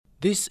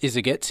This is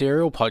a Get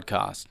Serial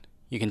podcast.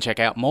 You can check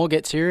out more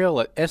Get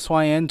Serial at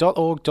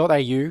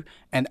syn.org.au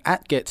and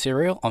at Get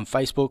Serial on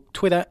Facebook,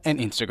 Twitter and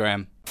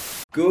Instagram.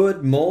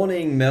 Good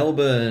morning,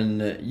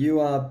 Melbourne.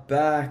 You are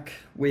back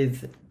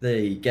with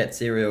the Get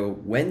Serial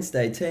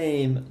Wednesday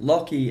team,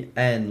 Lockie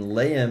and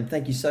Liam.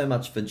 Thank you so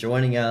much for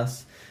joining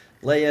us.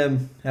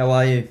 Liam, how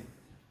are you?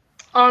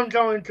 I'm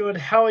going good.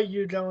 How are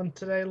you going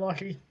today,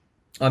 Lockie?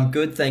 I'm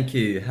good, thank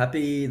you.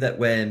 Happy that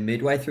we're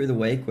midway through the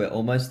week. We're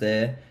almost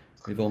there.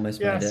 We've almost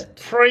made Yes, it.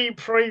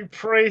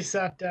 pre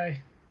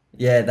Saturday.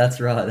 Yeah,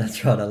 that's right.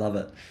 That's right. I love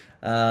it.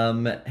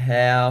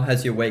 How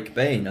has your week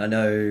been? I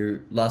know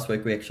last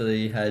week we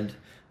actually had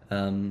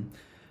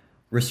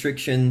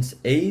restrictions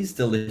eased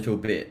a little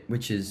bit,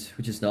 which is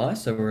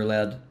nice. So we're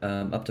allowed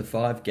up to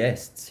 5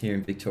 guests here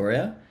in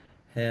Victoria.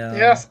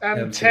 Yes, How and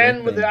has your 10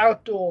 week with the been?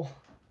 outdoor.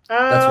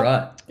 That's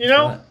right. You That's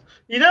know,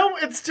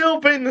 right. it's still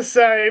been the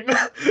same.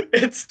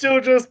 It's still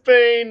just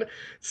been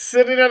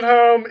sitting at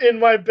home in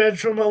my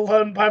bedroom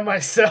alone by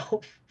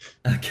myself.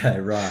 Okay,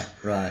 right.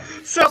 So you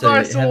haven't.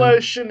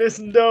 Self-isolation is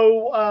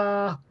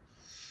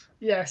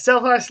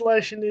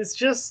self-isolation is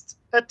just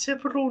a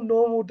typical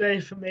normal day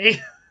for me.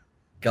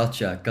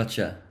 Gotcha.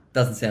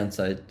 Doesn't sound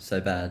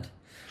so bad.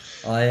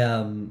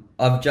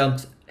 I've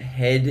jumped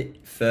head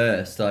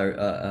first.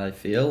 I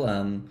feel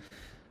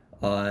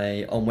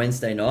I on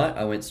Wednesday night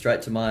I went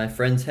straight to my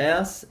friend's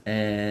house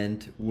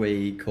and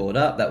we caught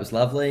up. That was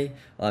lovely.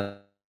 I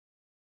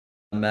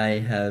may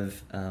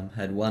have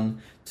had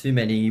one too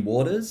many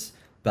waters,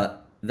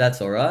 but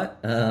that's all right.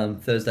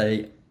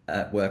 Thursday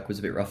at work was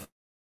a bit rough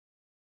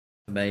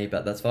for me,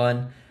 but that's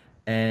fine.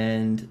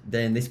 And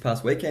then this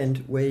past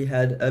weekend we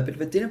had a bit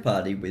of a dinner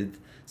party with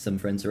some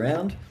friends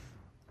around.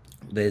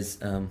 We've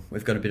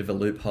got a bit of a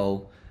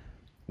loophole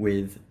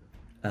with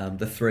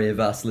the 3 of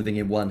us living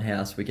in one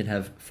house. We can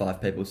have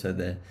 5 people, so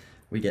there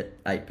we get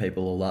 8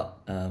 people all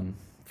up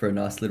for a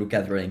nice little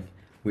gathering,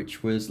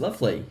 which was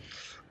lovely.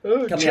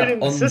 Ooh, Coming up cheating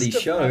the on the system.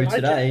 I show like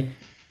it.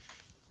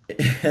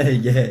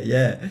 today,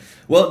 yeah.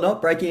 Well,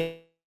 not breaking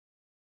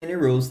any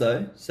rules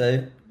though,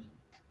 so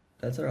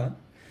that's all right.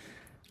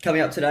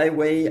 Coming up today,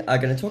 we are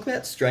going to talk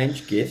about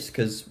strange gifts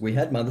because we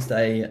had Mother's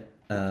Day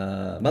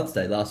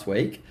last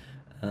week,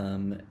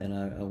 and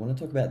I want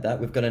to talk about that.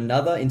 We've got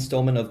another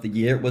installment of the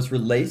year. It was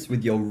released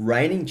with your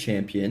reigning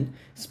champion.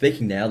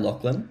 Speaking now,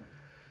 Lachlan.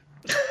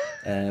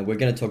 We're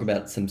going to talk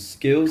about some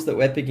skills that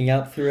we're picking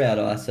up throughout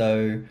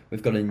ISO.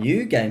 We've got a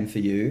new game for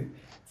you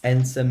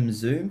and some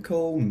Zoom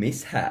call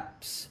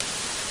mishaps.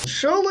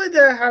 Surely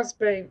there has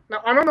been.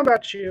 Now, I don't know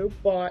about you,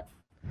 but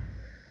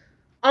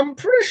I'm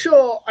pretty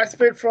sure I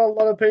speak for a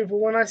lot of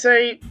people when I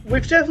say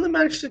we've definitely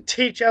managed to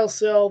teach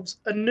ourselves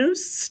a new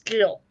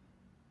skill.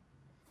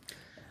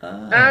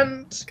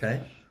 And Okay.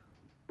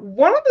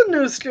 one of the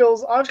new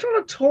skills I've kind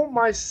of taught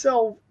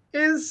myself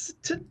is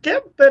to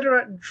get better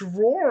at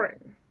drawing.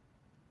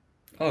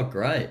 Oh,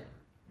 great.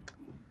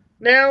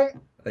 Now,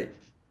 Wait.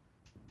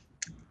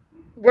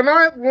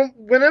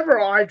 whenever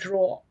I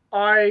draw,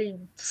 I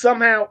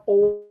somehow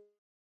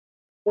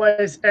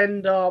always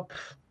end up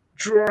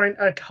drawing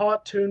a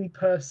cartoon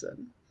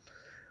person.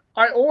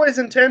 I always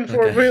intend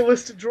for a Okay.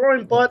 realistic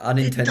drawing, but it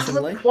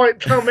Unintentionally? doesn't quite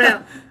come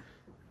out.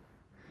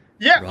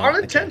 Yeah, Right, okay.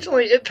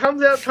 unintentionally, it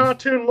comes out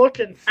cartoon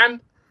looking. And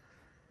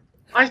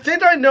I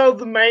think I know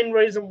the main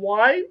reason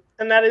why,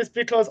 and that is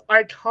because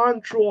I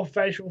can't draw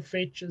facial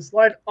features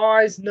like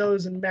eyes,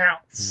 nose, and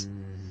mouths.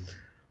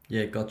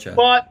 Yeah, gotcha.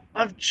 But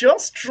I've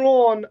just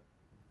drawn,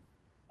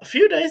 a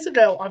few days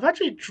ago, I've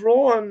actually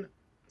drawn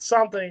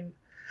something,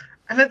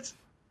 and it's,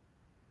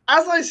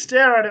 as I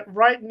stare at it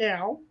right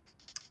now,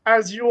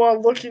 as you are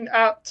looking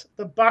at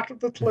the back of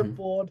the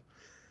clipboard,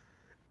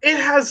 it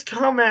has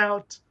come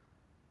out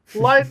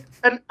like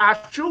an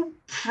actual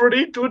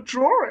pretty good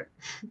drawing.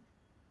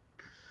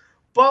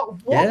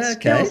 But what Yeah,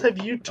 skills okay.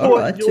 have you All taught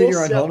right, to your own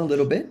yourself? horn a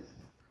little bit.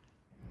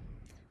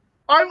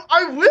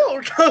 I will,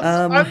 because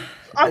Um,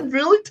 I'm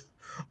really,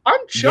 I'm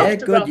yeah, chuffed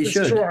good, about you this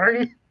should.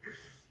 drawing.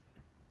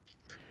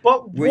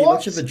 But Were you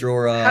much of a what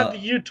drawer have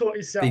you taught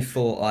yourself?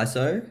 before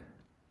ISO?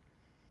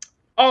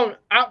 Oh,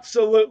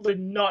 absolutely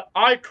not.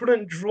 I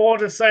couldn't draw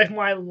to save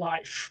my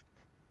life.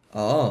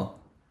 Oh.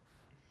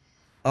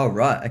 Oh,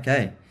 right,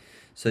 okay.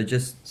 So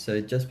just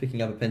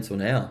picking up a pencil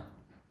now.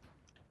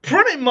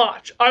 Pretty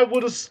much. I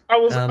was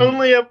Um,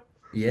 only a,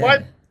 yeah.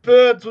 my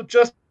birds would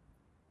just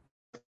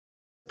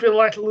be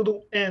like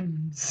little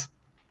M's.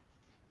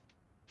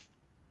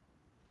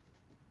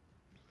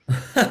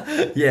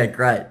 Yeah,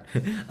 great.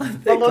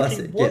 But They're Lucky,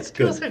 classic. what Yeah,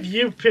 skills good. have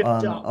you picked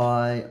up?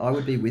 I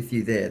would be with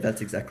you there.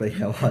 That's exactly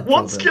how I draw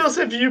What them. skills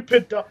have you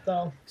picked up,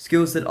 though?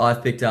 Skills that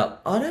I've picked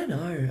up. I don't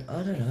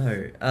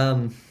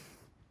know.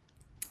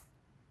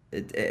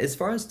 As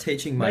far as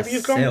teaching Maybe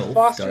you've gone myself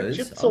faster at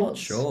goes, I'm not jigsaws.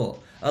 sure.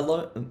 A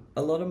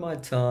lot of my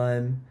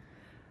time,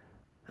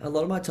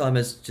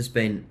 has just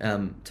been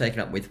taken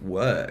up with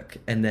work,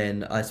 and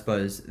then I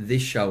suppose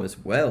this show as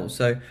well.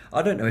 So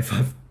I don't know if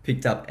I've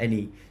picked up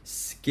any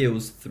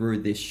skills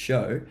through this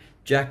show.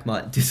 Jack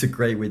might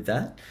disagree with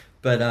that,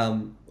 but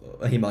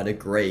he might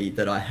agree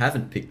that I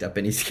haven't picked up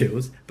any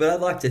skills, but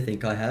I'd like to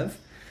think I have.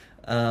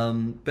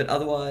 But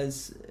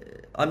otherwise,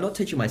 I'm not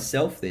teaching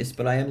myself this,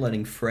 but I am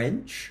learning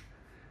French.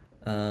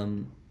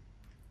 Well,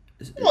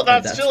 And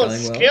that's still a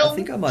going well. skill I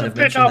think I might to have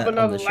pick mentioned up that on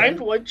another the show.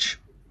 language.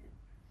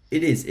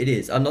 It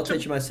is. I'm not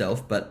teaching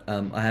myself, but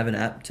I have an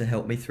app to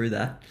help me through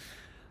that.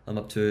 I'm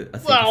up to, I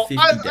think, Well, a 50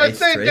 I day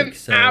think streak, an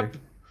so app.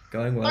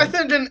 going well. I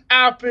think an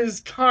app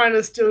is kind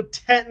of still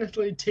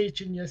technically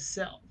teaching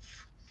yourself.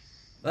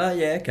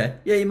 Yeah, okay.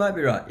 Yeah, you might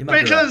be right. You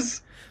might be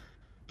right.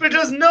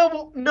 Because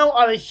no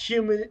other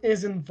human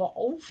is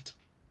involved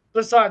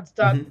besides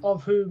that Mm-hmm.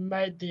 of who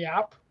made the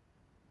app.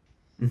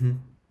 Mm-hmm.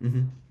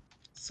 Mm-hmm.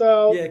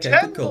 So Yeah, okay, good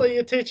technically call.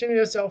 you're teaching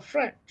yourself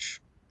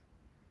French.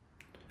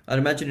 I'd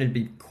imagine it'd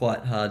be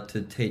quite hard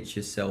to teach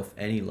yourself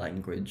any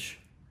language.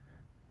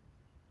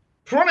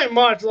 Pretty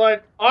much,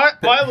 like I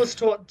But was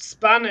taught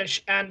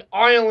Spanish and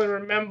I only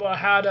remember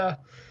how to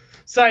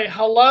say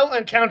hello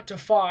and count to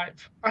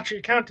 5.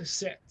 Actually, count to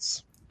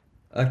 6.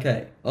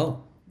 okay.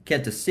 Oh,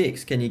 count to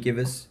 6. Can you give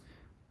us?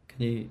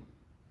 Can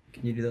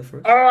you do that for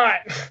us?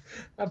 Alright,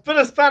 a bit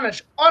of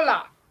Spanish.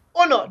 Hola,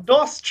 uno,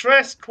 dos,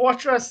 tres,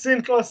 cuatro,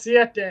 cinco,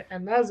 siete,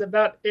 and that's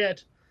about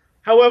it.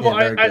 However,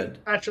 Yeah, very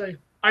good.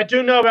 I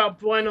do know about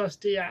Buenos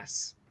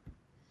Dias,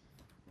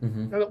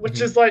 Mm-hmm. which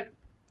Mm-hmm. is like,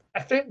 I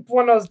think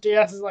Buenos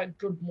Dias is like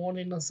good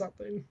morning or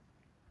something.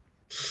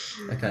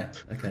 Okay.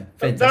 Okay.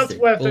 But that's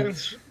Fantastic. where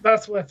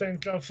Well, things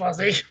go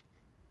fuzzy.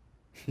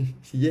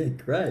 yeah,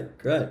 great.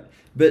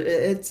 But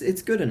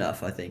it's good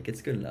enough. I think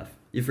it's good enough.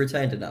 You've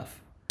retained enough.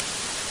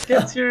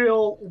 Get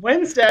Serial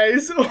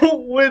Wednesdays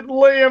with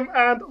Liam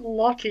and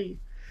Lockie.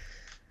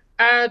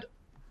 And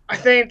I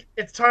think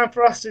it's time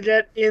for us to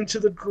get into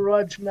the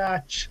grudge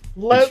match.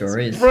 Let's sure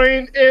is.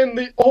 bring in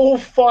the all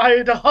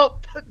fired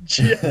up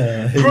He is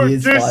fired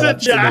producer up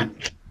to Jack.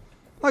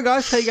 Hi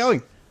guys, how you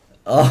going?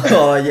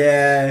 Oh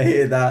yeah,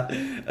 hear that?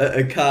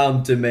 A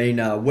calm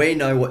demeanor. We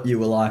know what you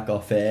were like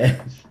off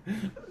air.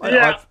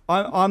 Yeah.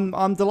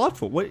 I'm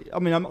delightful.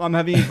 I'm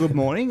having a good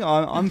morning.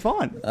 I'm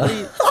fine.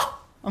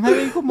 I'm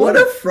having a good What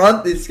morning. a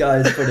front this guy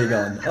is putting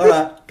on. All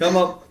right, come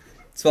on.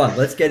 It's fine.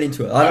 Let's get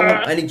into it. I don't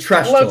want any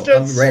trash Let's talk.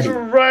 get I'm ready.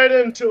 straight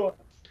into it.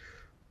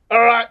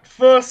 Alright,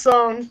 first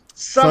song.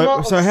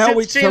 Summer So of how are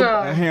we? So,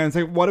 69. hang on.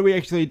 So what are we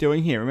actually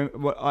doing here?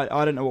 Remember,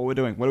 I don't know what we're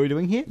doing. What are we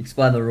doing here?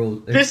 Explain the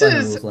rules. This Explain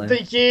is the rules, the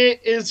Liam. year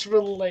is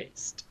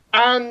released,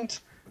 and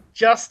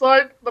just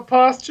like the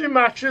past 2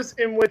 matches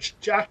in which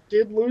Jack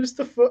did lose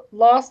the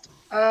last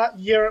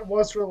year it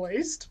was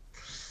released,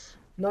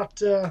 not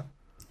to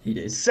He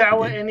did.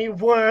 sour He did. any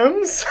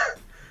worms,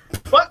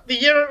 but the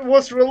year it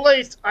was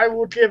released, I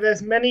will give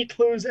as many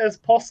clues as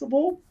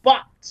possible,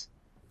 but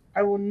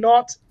I will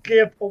not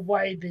give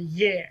away the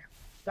year.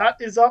 That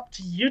is up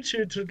to you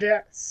two to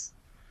guess.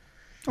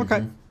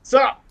 Okay,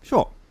 So,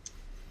 sure.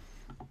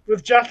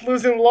 with Jack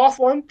losing the last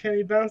one, can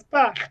he bounce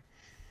back?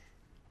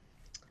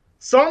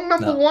 Song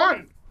number No.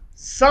 1,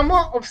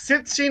 Summer of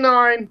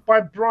 69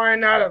 by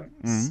Bryan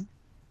Adams.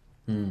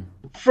 Mhm.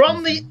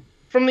 From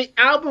the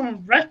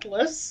album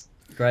Reckless,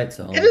 Great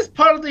song. it is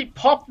part of the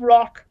pop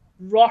rock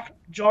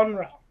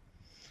genre.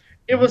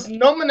 It was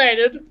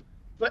nominated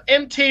for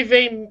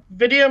MTV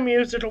Video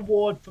Music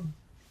Award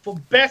for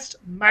Best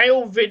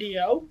Male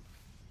Video.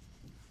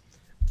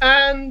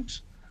 And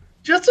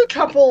just a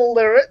couple of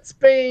lyrics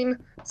being,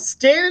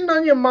 standing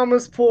on your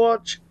mama's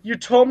porch, you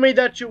told me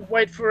that you'd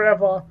wait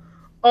forever.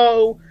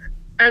 Oh,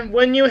 and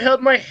when you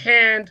held my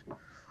hand,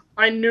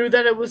 I knew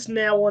that it was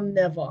now or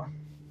never.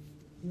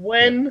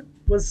 When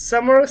was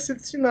Summer of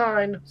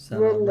 69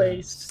 Summer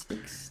released?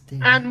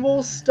 16. And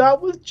we'll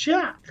start with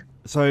Jack,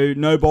 So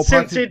no ballparks.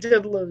 since he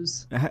did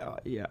lose.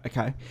 Yeah,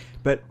 okay.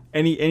 But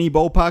any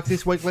ballparks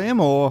this week, Liam,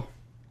 or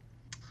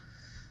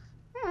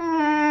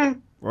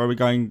are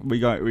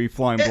we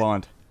flying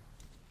blind?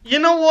 You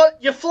know what?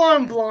 You're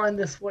flying blind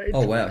this week.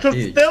 Oh, wow, Because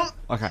huge.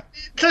 Okay.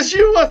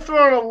 you were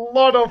throwing a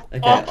lot of Okay,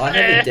 I have a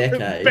off-air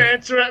decade.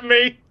 banter at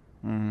me.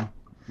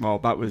 Well,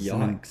 that was.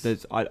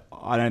 Yikes.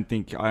 I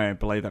don't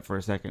believe that for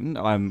a second.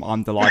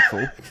 I'm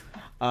delightful.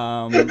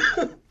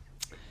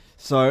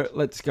 So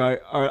let's go.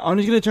 All right, I'm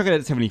just gonna chuck it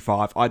at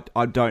 75.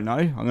 I don't know.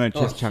 I'm gonna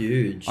just chuck.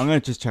 huge. I'm gonna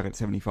just chuck it at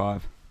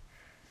 75.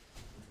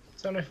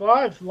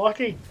 75,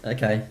 lucky.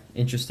 Okay,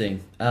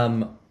 interesting.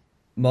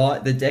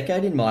 The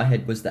decade in my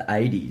head was the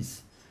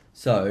 80s.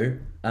 So,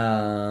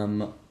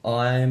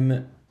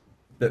 but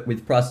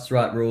with Price is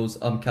Right rules,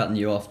 I'm cutting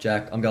you off,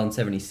 Jack. I'm going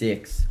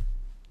 76.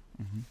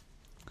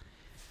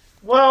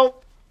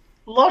 Well,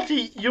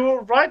 Lottie, you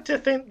were right to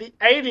think the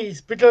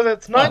 80s because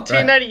it's great.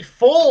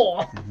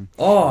 1984.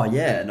 Oh,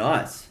 yeah,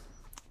 nice.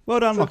 Well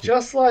done, So Lockie.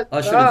 just like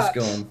I should that, have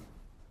just gone.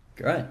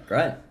 Great.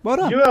 Well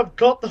done. you have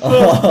got the first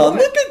Oh,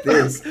 point. look at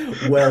this.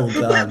 Well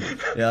done.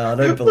 Yeah, I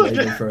don't believe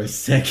you for a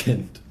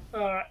second.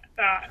 Alright.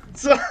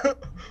 So,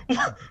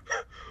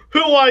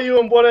 who are you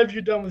and what have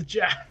you done with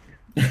Jack?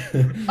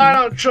 I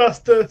don't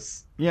trust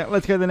this. Yeah,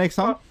 let's go to the next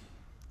song.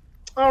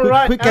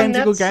 Alright, quick and game's a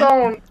that good game.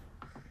 song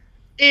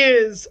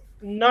is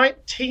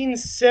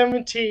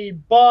 1970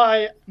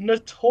 by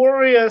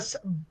Notorious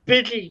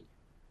Biggie.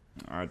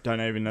 I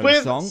don't even know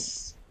the song.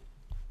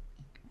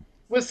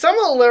 With some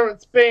of the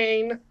lyrics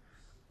being,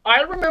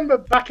 I remember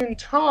back in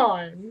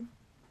time,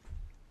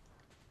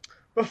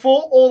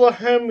 before all the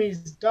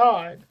Hermes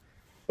died,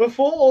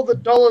 before all the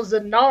dollars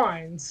and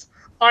nines,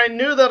 I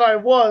knew that I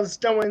was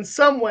going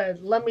somewhere.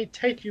 Let me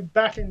take you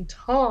back in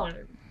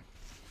time.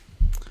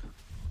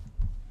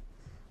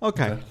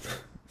 Okay.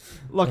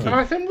 Lucky. And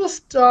I think we'll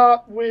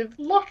start with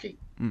Lucky.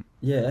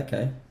 Yeah,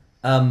 okay.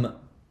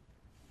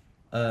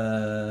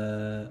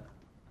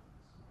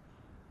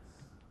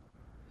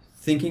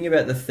 Thinking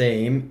about the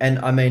theme, and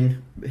I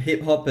mean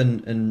hip hop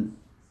and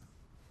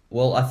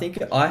well, I think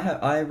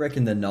I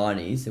reckon the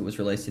 90s. It was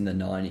released in the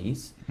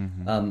 90s.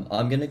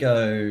 I'm gonna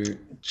go.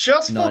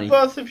 Just for 90.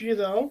 both of you,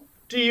 though,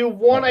 do you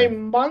want a Okay.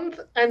 month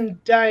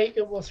and day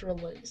it was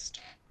released?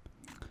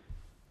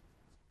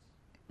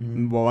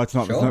 Well, it's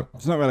not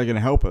really going to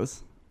help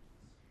us.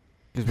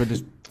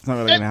 Because it's not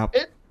really going to help.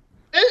 It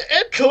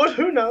could,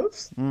 who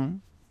knows? Mm.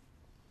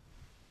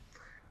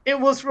 It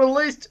was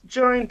released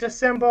during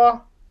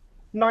December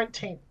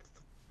 19th.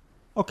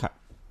 Okay.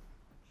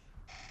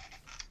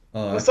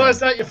 Oh, okay. Besides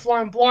that, you're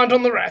flying blind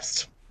on the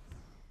rest.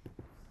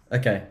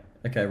 Okay,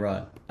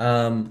 right.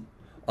 I'm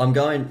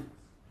going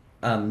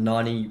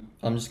 90.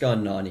 I'm just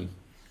going 90.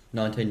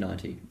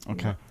 1990.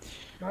 Okay.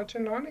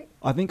 1990?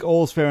 I think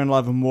all's fair in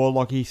love and war,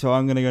 Lockie, so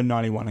I'm going to go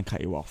 91 and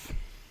cut you off.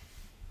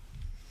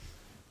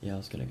 Yeah, I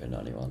was gonna go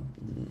 91.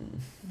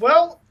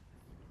 Well,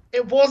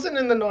 it wasn't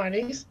in the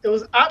 90s. It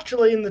was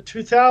actually in the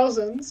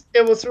 2000s.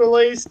 It was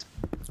released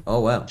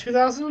Oh wow.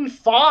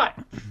 2005.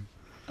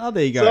 Oh,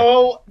 there you go.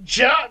 So,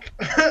 Jack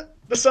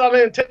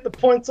decided to take the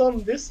points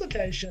on this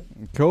occasion.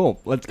 Cool.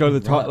 Let's go to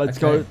the Right, let's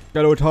okay.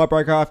 go to a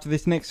tiebreaker after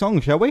this next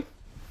song, shall we?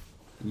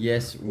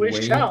 Yes, We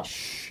we shall.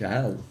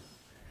 shall.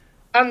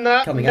 And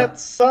that Coming up.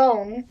 next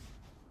song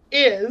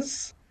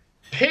is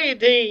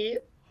PDLIF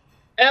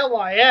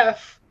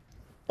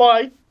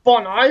by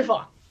Bon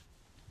Iver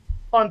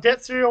on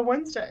Debt Serial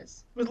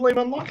Wednesdays with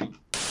Liam and Lockie.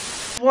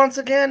 Once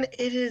again,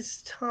 it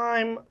is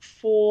time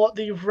for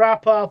the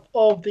wrap up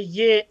of the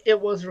year. It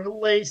was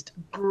released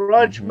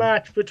grudge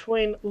match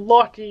between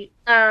Lockie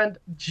and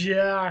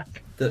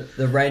Jack.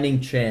 The reigning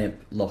champ,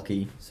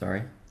 Lockie.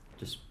 Sorry,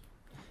 just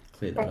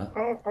clear that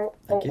up.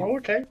 Thank you.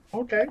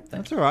 Okay.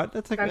 That's all right.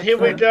 That's okay. And here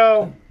we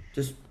go.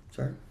 Just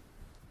sorry.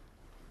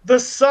 The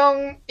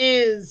song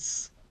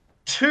is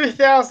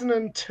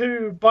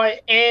 2002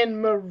 by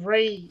Anne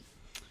Marie.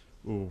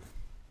 Ooh.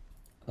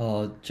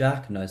 Oh,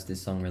 Jack knows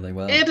this song really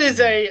well. It is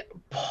a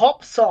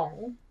pop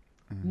song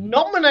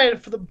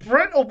nominated for the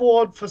Brit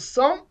Award for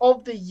Song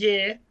of the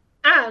Year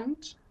and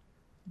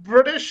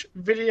British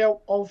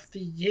Video of the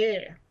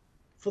Year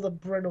for the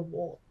Brit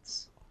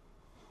Awards.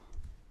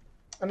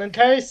 And in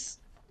case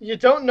you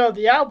don't know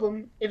the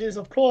album, it is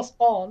of course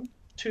on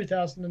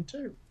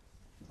 2002.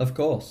 Of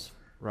course.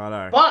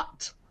 Righto.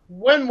 But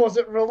when was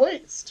it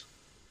released?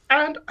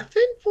 And I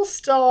think we'll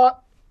start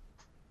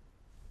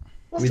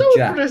With with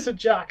Jack. producer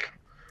Jack.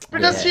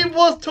 Because Yeah. he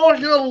was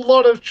talking a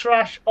lot of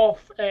trash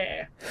off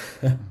air.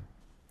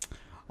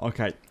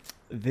 Okay.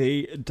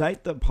 The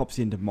date that pops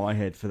into my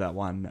head for that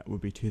one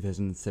would be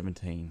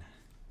 2017.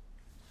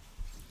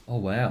 Oh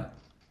wow.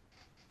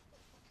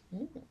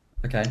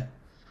 Okay.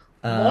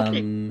 Lucky.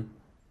 I'm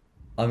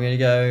gonna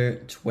go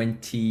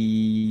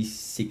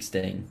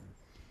 2016.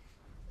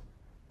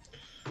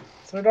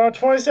 So we got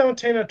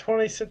 2017 or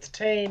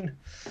 2016.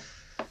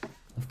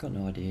 I've got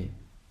no idea.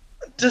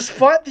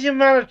 Despite the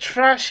amount of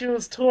trash he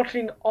was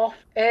talking off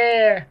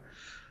air,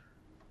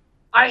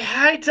 I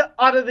hate to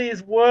utter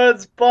these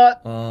words,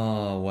 but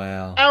Oh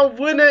wow. our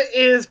winner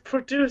is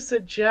producer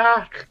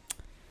Jack.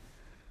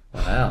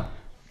 Wow.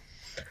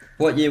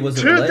 What year was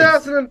it released?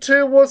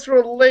 2002 was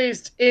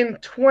released in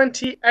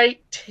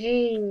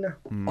 2018.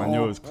 I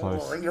knew it was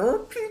close. Oh, you're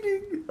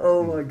kidding.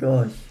 Oh my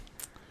gosh.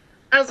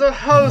 As a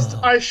host,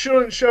 I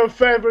shouldn't show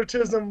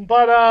favoritism,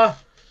 but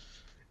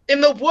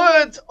in the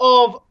words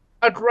of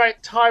a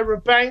great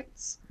Tyra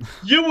Banks,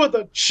 you were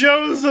the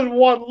chosen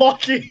one,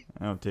 Lockie.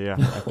 Oh dear.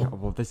 Okay,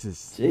 well, this is.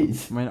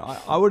 Jeez. I mean,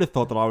 I would have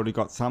thought that I would have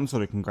got some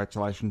sort of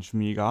congratulations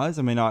from you guys.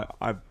 I mean,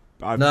 I've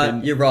No,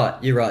 been. you're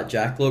right,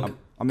 Jack. Look,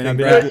 I've been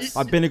congrats.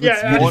 I've been a good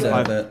Yeah, You sport.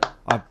 deserve it.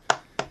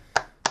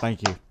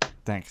 Thank you.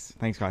 Thanks,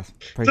 guys.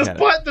 Appreciate it.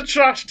 Despite the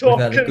trash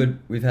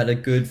We've had a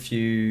good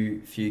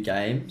few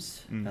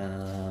games.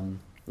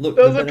 Look,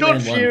 There was the a better good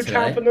man won feud today.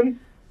 happening.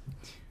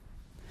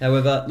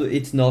 However, look,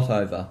 it's not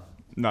over.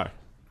 No.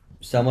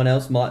 Someone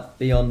else might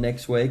be on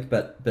next week,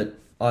 but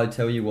I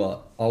tell you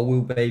what, I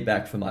will be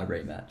back for my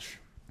rematch.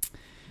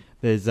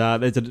 There's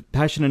a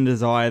passion and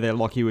desire there,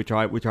 Lockie, which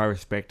I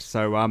respect.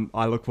 So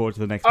I look forward to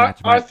the next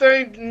match, I mate.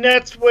 think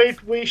next week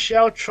we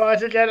shall try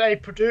to get a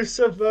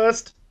producer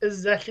versus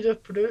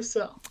executive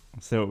producer.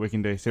 See what we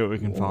can do. See what we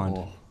can find.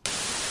 Oh.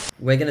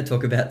 We're going to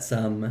talk about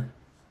some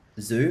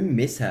Zoom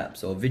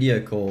mishaps or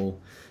video call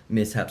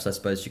mishaps, I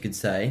suppose you could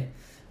say.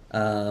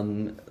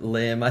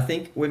 Liam, I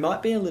think we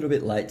might be a little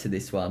bit late to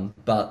this one,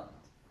 but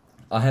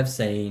I have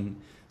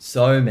seen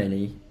so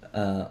many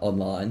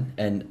online,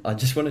 and I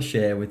just want to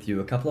share with you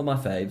a couple of my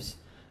faves.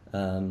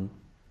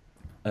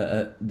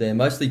 they're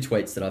mostly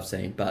tweets that I've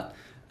seen, but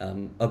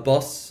a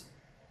boss,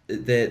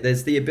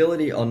 there's the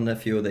ability on a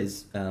few of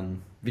these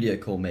video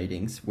call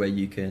meetings where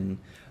you can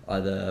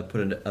either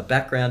put a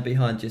background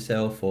behind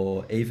yourself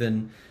or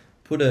even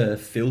put a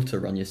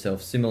filter on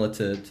yourself, similar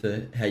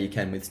to how you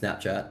can with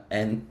Snapchat.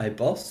 And a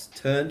boss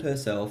turned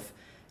herself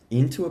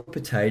into a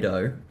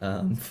potato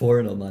for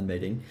an online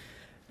meeting,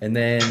 and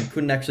then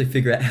couldn't actually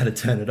figure out how to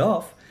turn it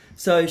off.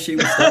 So she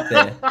was stuck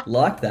there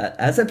like that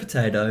as a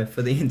potato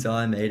for the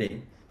entire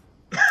meeting.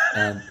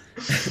 And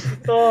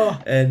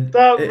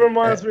that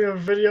reminds me of a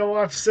video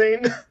I've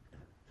seen.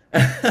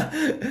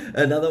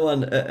 Another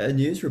one, a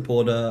news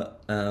reporter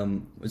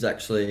was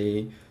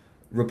actually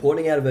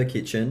reporting out of her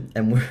kitchen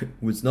and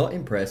was not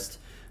impressed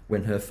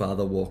when her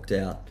father walked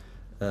out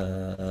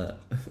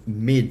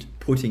mid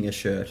putting a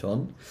shirt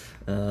on.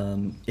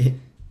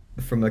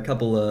 From a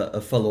couple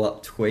of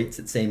follow-up tweets,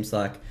 it seems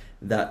like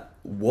that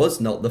was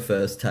not the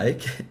first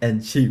take,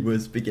 and she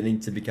was beginning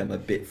to become a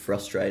bit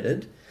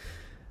frustrated.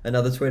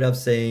 Another tweet I've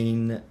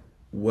seen,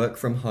 work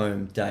from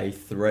home day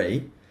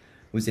 3,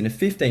 was in a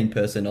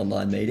 15-person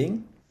online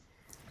meeting,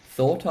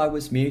 thought I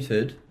was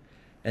muted,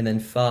 and then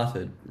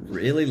farted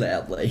really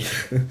loudly.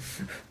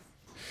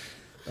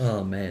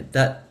 Oh man,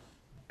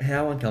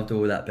 how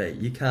uncomfortable would that be?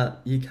 You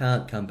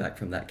can't come back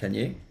from that, can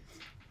you?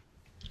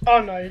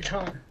 Oh no, you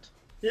can't.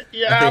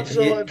 You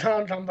absolutely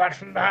can't come back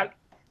from that.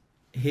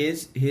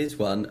 Here's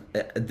one.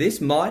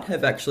 This might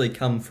have actually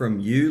come from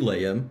you,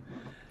 Liam.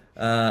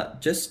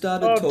 Just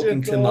started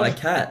talking to my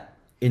cat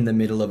in the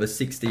middle of a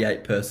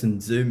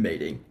 68-person Zoom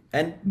meeting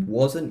and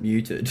wasn't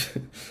muted.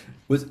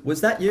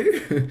 Was that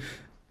you?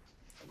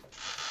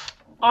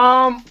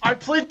 I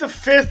plead the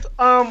fifth.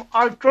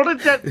 I've got to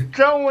get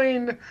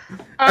going.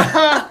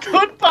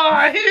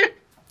 Goodbye.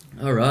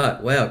 All right.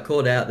 Wow,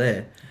 caught out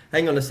there.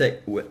 Hang on a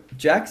sec.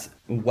 Jack's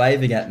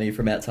waving at me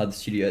from outside the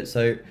studio,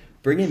 so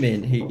bring him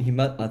in.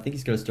 I think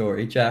he's got a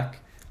story. Jack.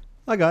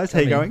 Hi guys, how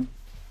you going?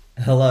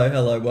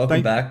 Hello.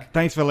 Welcome back.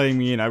 Thanks for letting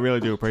me in. I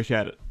really do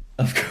appreciate it.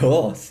 Of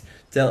course.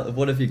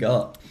 What have you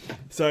got?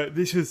 So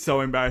this was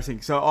so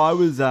embarrassing. So I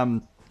was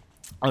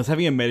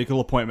having a medical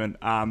appointment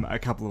a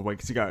couple of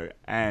weeks ago,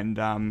 and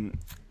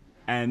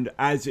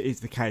as is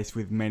the case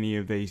with many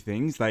of these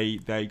things,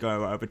 they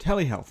go over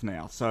telehealth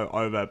now. So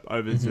over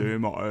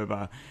Zoom or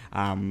over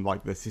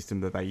like the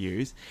system that they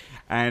use.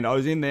 And I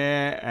was in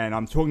there and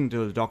I'm talking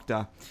to the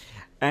doctor,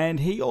 and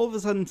he all of a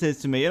sudden says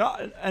to me,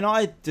 and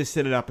I just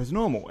set it up as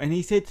normal. And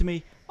he said to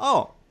me,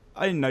 "Oh,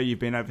 I didn't know you've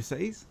been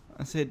overseas."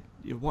 I said,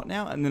 "What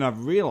now?" And then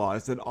I've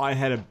realised that I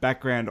had a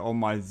background on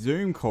my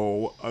Zoom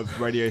call of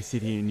Radio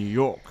City in New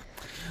York.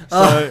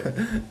 So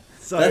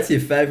that's your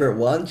favourite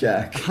one,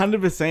 Jack.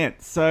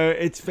 100%. So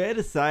it's fair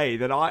to say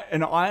that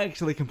I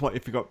actually completely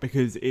forgot,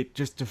 because it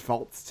just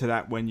defaults to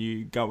that when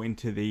you go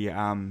into the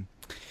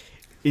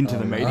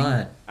meeting.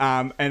 Right.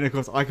 And of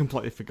course I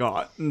completely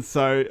forgot, and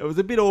so it was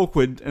a bit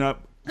awkward. And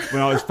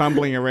when I was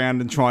fumbling around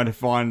and trying to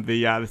find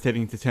the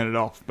setting to turn it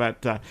off,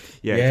 but it's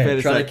fair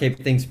to trying to keep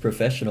things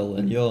professional,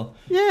 and you're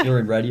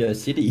in Radio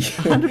City.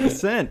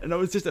 100%, and it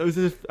was just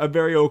a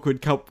very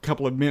awkward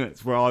couple of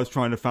minutes where I was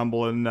trying to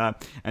fumble and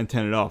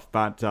turn it off.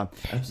 But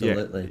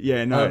absolutely,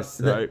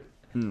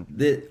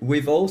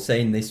 We've all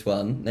seen this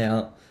one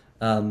now,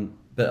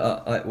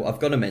 but I've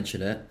got to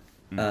mention it.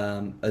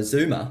 A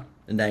Zoomer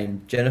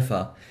named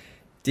Jennifer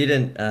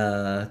didn't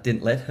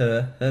let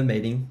her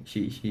meeting.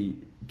 She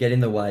get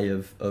in the way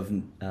of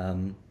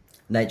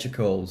nature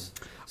calls.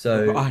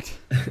 So right.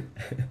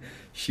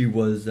 she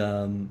was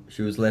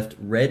left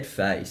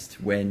red-faced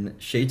when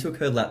she took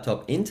her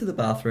laptop into the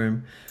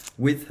bathroom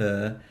with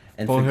her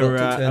and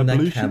forgot to turn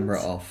the camera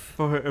off.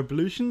 For her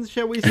ablutions,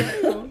 shall we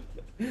say?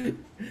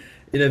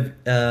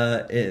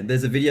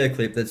 There's a video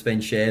clip that's been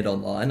shared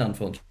online,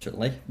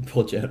 unfortunately.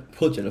 Poor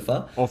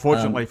Jennifer. Or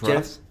fortunately for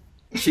us.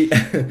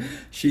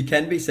 She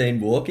can be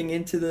seen walking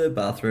into the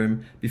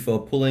bathroom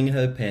before pulling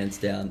her pants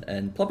down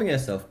and plopping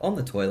herself on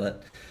the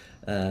toilet,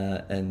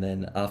 and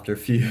then after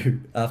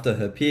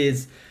her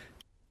peers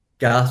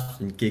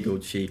gasped and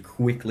giggled, she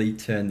quickly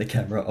turned the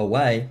camera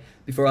away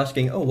before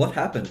asking, "Oh, what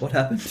happened? What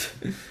happened?"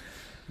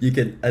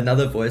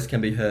 Another voice can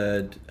be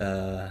heard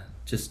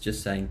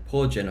just saying,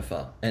 "Poor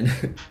Jennifer,"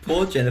 and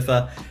poor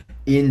Jennifer,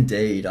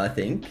 indeed. I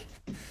think.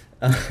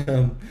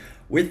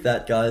 With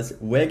that, guys,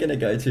 we're going to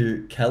go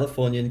to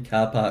Californian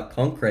Car Park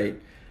Concrete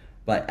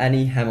by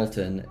Annie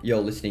Hamilton.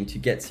 You're listening to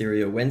Get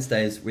Serial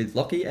Wednesdays with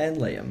Lockie and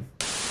Liam.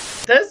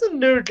 There's a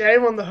new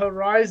game on the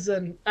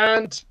horizon,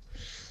 and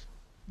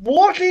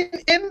walking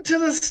into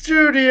the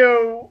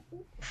studio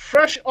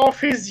fresh off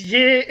his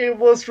year it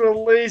was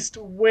released,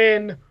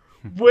 when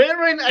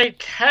wearing a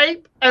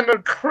cape and a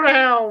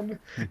crown,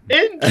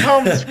 in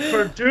comes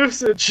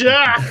producer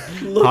Jack,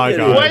 Hi,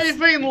 guys.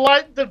 waving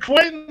like the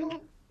Queen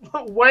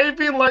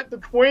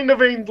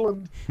of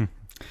England.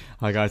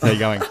 Hi guys, how you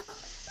going?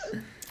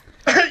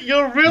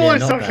 You're really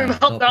not sucking bad,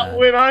 up not that bad.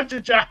 win, aren't you,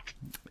 Jack?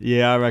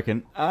 Yeah, I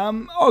reckon.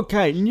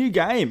 Okay, new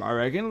game, I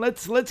reckon.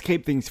 Let's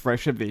keep things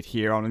fresh a bit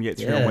here on Get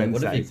Through on Yeah, what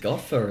Wednesdays. have you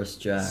got for us,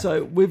 Jack?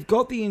 So we've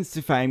got the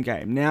InstaFame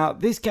game. Now,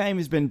 this game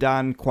has been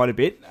done quite a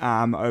bit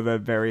over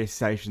various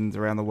stations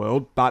around the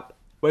world, but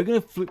we're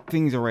going to flip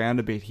things around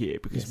a bit here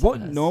because Yes, what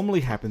it has. normally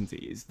happens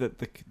is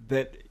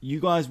that you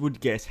guys would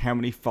guess how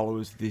many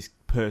followers this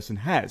person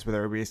has,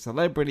 whether it be a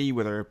celebrity,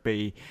 whether it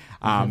be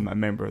a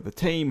member of the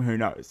team, who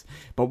knows.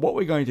 But what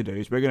we're going to do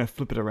is we're going to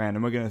flip it around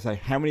and we're going to say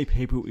how many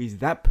people is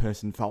that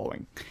person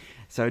following.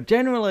 So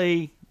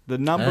generally, the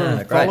number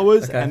of great.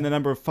 followers Okay. and the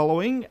number of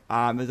following,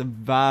 there's a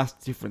vast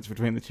difference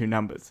between the two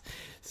numbers.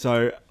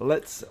 So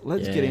let's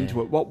get Yeah. into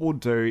it. What we'll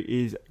do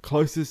is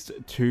closest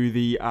to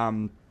the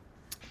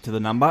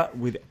number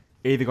with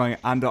either going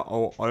under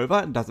or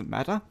over. It doesn't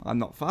matter. I'm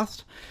not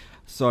fussed.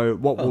 So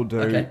what we'll do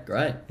Okay,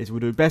 great. is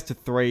we'll do best of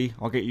 3.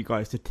 I'll get you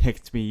guys to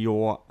text me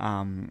your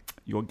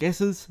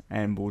guesses,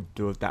 and we'll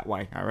do it that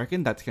way. I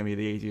reckon that's going to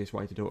be the easiest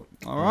way to do it.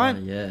 All right?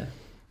 Yeah.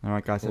 All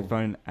right, guys. So Cool.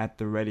 phone at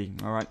the ready.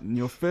 All right. And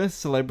your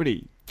first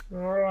celebrity. All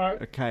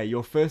right. Okay,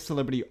 your first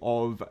celebrity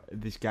of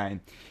this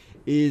game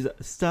is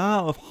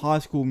star of High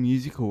School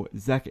Musical,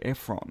 Zac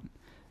Efron.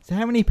 So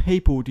how many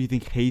people do you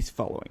think he's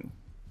following?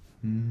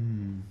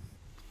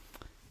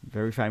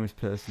 Very famous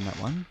person, that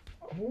one.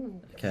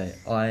 Okay,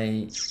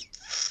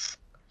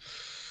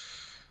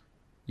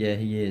 Yeah,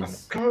 he I'm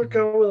is. gonna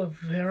go with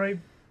a very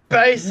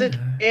basic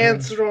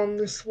answer on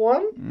this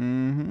one.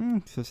 Mm-hmm.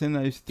 So send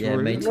those through. Yeah,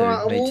 me too.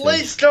 Well, me at too.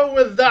 least go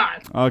with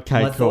that.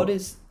 Okay, My cool. thought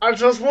is, I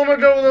just want to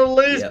go with the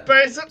least Yep.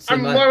 basic. See, I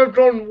my- might have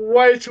gone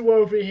way too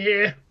over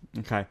here.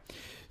 Okay.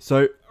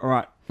 So, all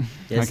right.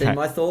 yeah. Okay. See,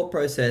 my thought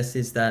process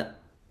is that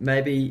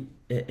maybe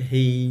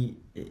he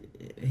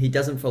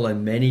doesn't follow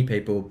many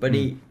people, but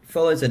he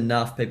follows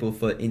enough people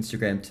for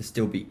Instagram to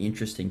still be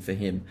interesting for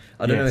him.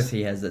 I don't know Yes. if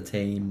he has a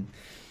team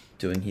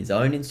doing his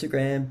own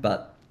Instagram,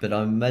 but I'm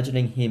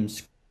imagining him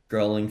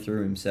scrolling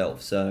through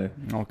himself. So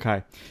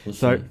Okay. we'll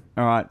So, see.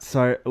 all right.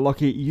 So,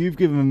 Lockie, you've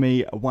given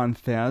me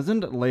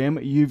 1,000.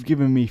 Liam, you've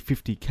given me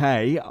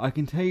 50K. I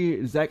can tell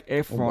you Zac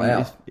Efron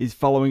wow. is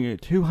following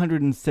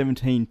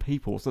 217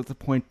 people. So that's a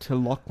point to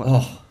Lachlan.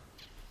 Oh,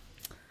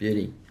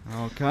 beauty.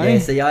 Okay. Yeah,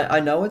 see, I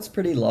know it's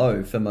pretty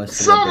low for most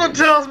Someone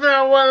celebrities. tells me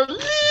I went a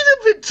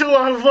little bit too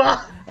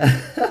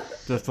over.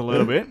 Just a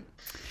little bit.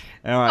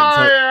 All right.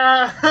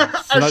 I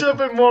that- should have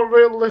been more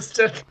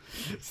realistic.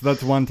 So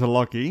that's one to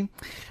Lockie.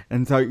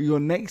 And so your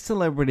next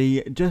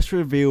celebrity just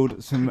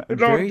revealed some Going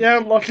very...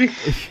 down, Lucky.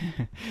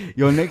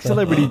 Your next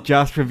celebrity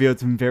just revealed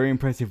some very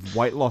impressive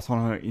weight loss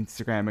on her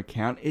Instagram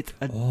account. It's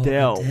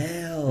Adele.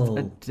 Adele.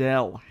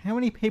 Adele. How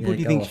many people Yeah,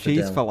 do you go think off, she's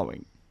Adele.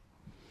 following?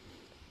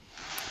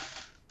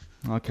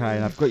 Okay,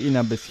 and I've got your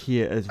numbers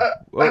here as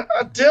well.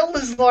 Adele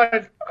is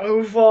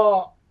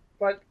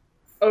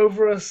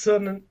over a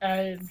certain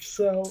age,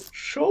 so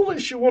surely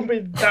she won't be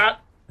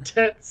that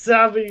tech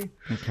savvy.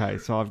 Okay,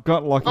 so I've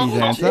got Lockie's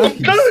I'm answer.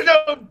 gonna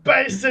go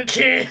basic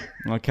here.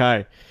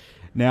 Okay.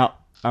 Now,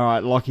 all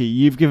right, Lockie,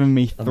 you've given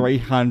me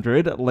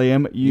 300.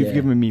 Liam, you've Yeah.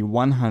 given me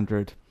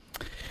 100.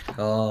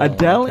 Oh,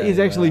 Adele okay, is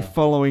actually wow.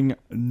 following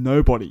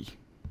nobody.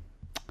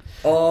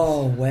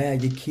 Oh, wow,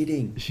 you're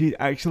kidding. She's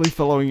actually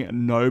following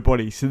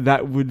nobody, so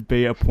that would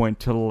be a point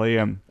to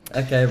Liam.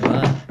 Okay,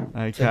 right.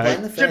 Okay. So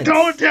playing the You're fence,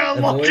 going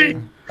down, Lucky.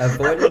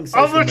 avoiding I'm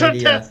social gonna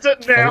media test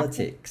it now.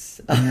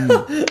 politics.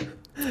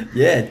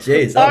 Yeah,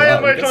 jeez. I wow,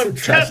 am we got going some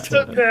to trash test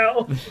it talk.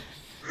 now.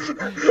 I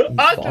can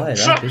fired up,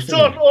 trust isn't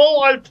on he?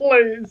 all I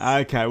please.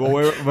 Okay, well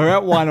we're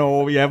at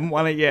 1-1. We haven't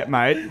won it yet,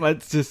 mate.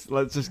 Let's just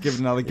give it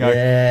another go.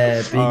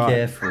 Yeah, be All right.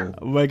 careful.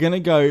 We're gonna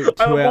go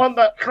to I want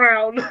that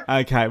crown.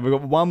 Okay, we've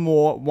got one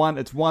more.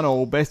 It's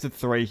 1-1, best of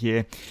 3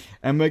 here.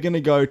 And we're gonna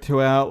go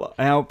to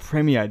our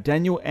premier,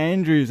 Daniel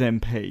Andrews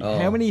MP. Oh.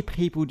 How many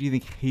people do you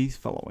think he's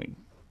following?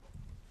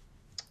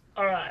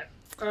 All right.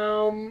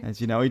 As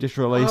you know, he just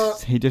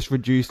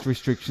reduced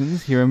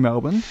restrictions here in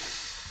Melbourne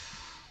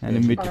and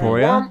in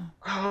Victoria.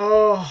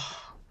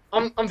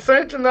 I'm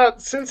thinking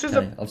that since he's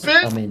Okay, a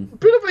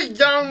bit of a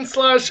young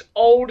 /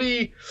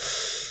 oldie,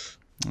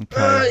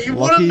 Okay, you wouldn't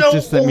Lockie's know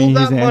just sent all me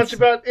his that much answer.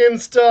 about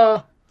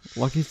Insta.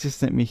 Lockie's just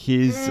sent me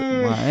his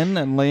one,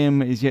 and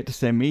Liam is yet to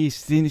send me. He's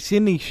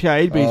sending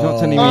shade, but he's not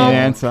sending me an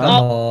answer. Come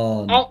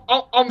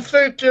on. I'm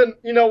thinking,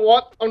 you know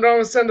what? I'm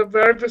going to send a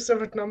very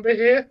specific number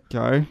here.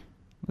 Go.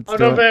 Let's I'm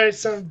do going it. to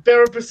send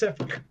very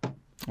specific.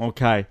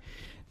 Okay.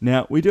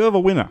 Now, we do have a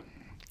winner.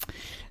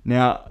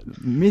 Now,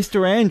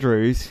 Mr.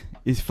 Andrews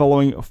is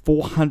following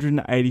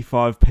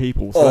 485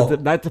 people. So Oh.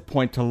 that's a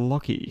point to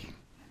Lockie.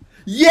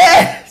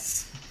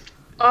 Yes!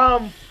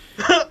 I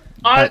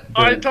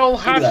told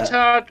Look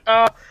at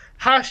that.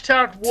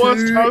 hashtag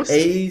worst Too host.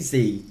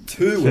 easy.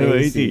 Too Too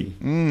easy.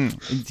 easy.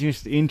 It's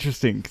just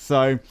interesting.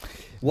 So,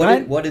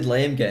 What did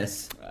Liam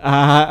guess?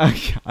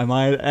 am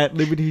I at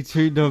liberty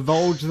to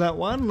divulge that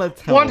one?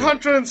 Let's have a look.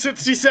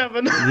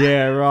 167.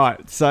 Yeah,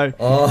 right. So,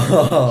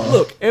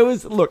 Oh, it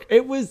was.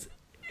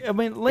 I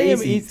mean, Liam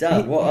easy is.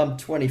 done. Well, I'm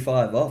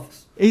 25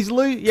 off. He's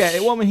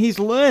he's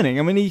learning.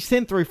 I mean, he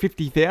sent through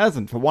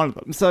 50,000 for one of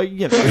them. So,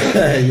 you know,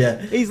 Yeah.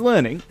 he's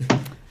learning.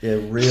 Yeah,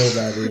 reel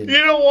that in.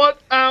 You know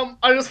what?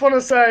 I just want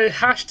to say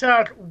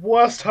hashtag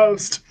worst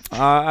host.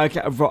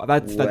 Okay,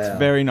 that's Wow.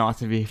 very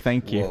nice of you.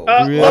 Thank you.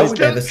 Whoa. Really? Let's would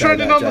get never say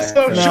trending that, on the Jack,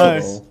 first of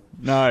socials. all.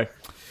 No.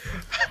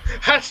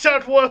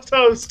 Hashtag worst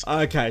host.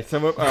 Okay,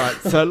 so all right.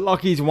 So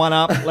Lockie's one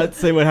up. Let's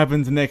see what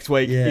happens next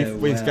week Yeah, if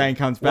this wow. game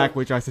comes back, Well-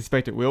 which I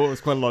suspect it will. It was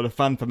quite a lot of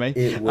fun for me.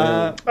 It will.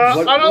 I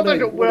don't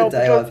think it will What a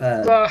day because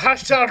I've had.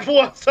 hashtag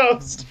worst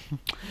host.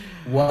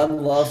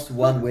 One loss,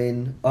 one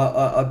win.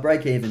 I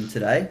break even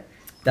today.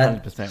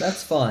 100%.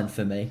 That's fine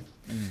for me.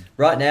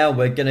 Right now,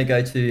 we're going to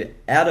go to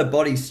Outer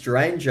Body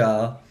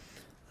Stranger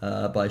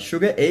by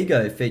Sugar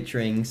Ego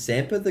featuring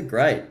Sampa the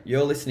Great.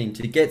 You're listening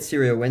to Get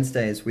Serial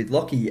Wednesdays with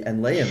Lockie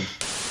and Liam.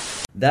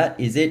 That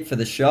is it for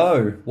the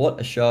show. What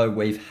a show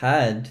we've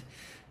had.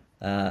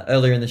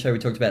 Earlier in the show, we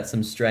talked about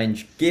some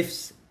strange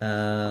gifts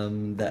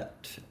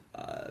that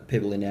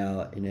people in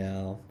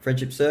our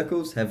friendship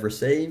circles have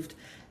received.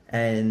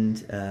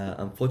 And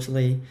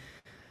unfortunately,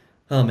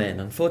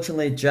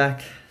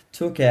 Jack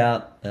took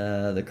out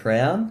the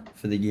crown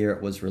for the year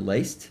it was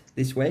released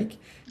this week.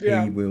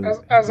 Yeah, He will,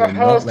 as a will not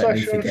host, let I me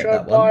shouldn't forget show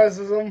that one.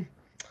 biasism.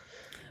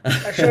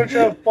 I shouldn't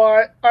show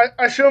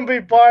I shouldn't be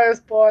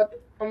biased,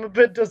 but I'm a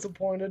bit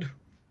disappointed.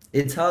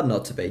 It's hard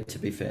not to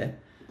be fair.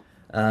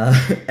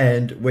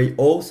 And we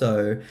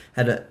also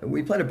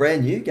we played a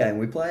brand new game.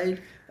 We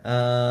played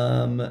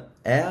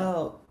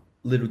our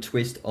little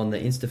twist on the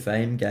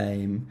InstaFame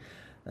game,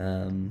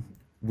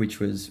 which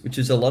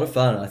was a lot of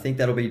fun. I think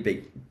that'll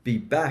be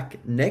back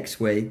next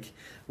week.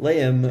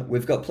 Liam,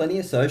 we've got plenty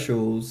of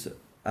socials.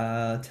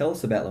 Tell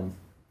us about them.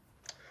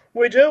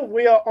 We do.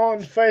 We are on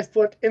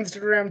Facebook,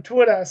 Instagram,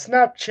 Twitter,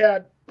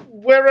 Snapchat,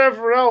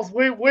 wherever else.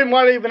 We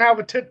might even have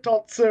a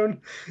TikTok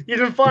soon. You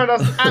can find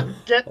us at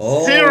Get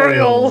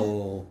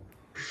Serial.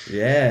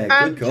 Yeah,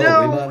 And good call.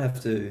 now- We might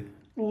have to.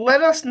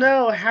 Let us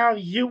know how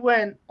you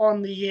went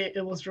on the year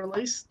it was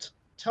released.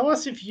 Tell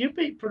us if you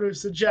beat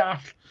producer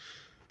Jack.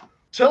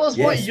 Tell us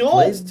what Yes, your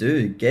please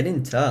do. Get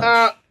in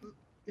touch.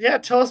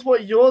 tell us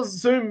what your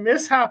Zoom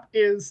mishap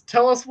is.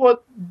 Tell us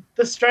what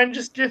the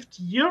strangest gift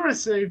you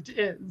received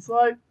is.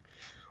 Like,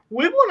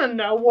 we want to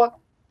know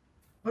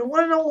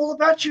all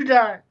about you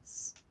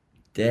guys.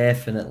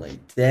 Definitely.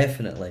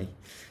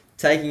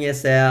 Taking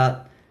us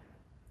out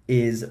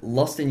is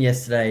Lost in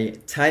Yesterday,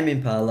 Tame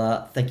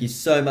Impala. Thank you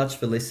so much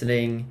for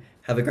listening.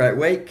 Have a great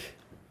week.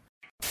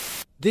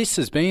 This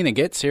has been a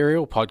Get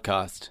Serial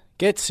podcast.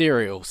 Get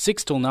Serial,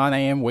 6 till 9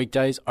 a.m.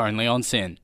 weekdays only on SYN.